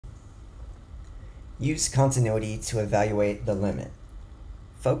Use continuity to evaluate the limit.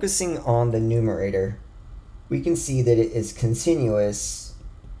 Focusing on the numerator, we can see that it is continuous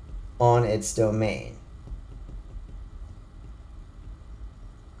on its domain.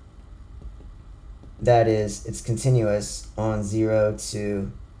 That is, it's continuous on 0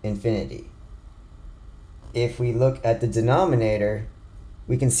 to infinity. If we look at the denominator,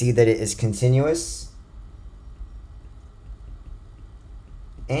 we can see that it is continuous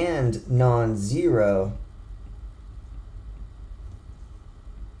and non-zero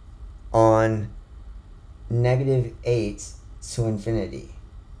on -8 to infinity.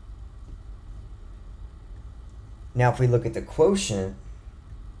 Now if we look at the quotient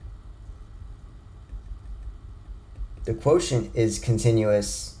is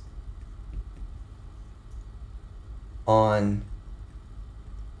continuous on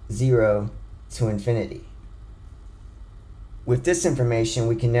 0 to infinity. With this information,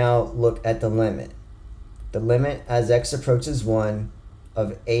 we can now look at the limit. The limit as x approaches 1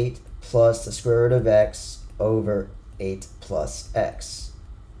 of 8 plus the square root of x over 8 plus x.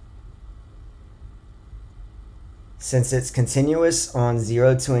 Since it's continuous on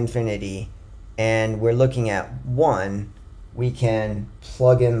 0 to infinity, and we're looking at 1, we can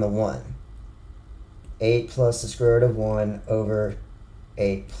plug in the 1. 8 plus the square root of 1 over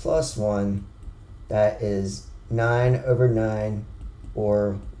 8 plus 1, that is 9 over 9,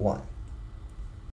 or 1.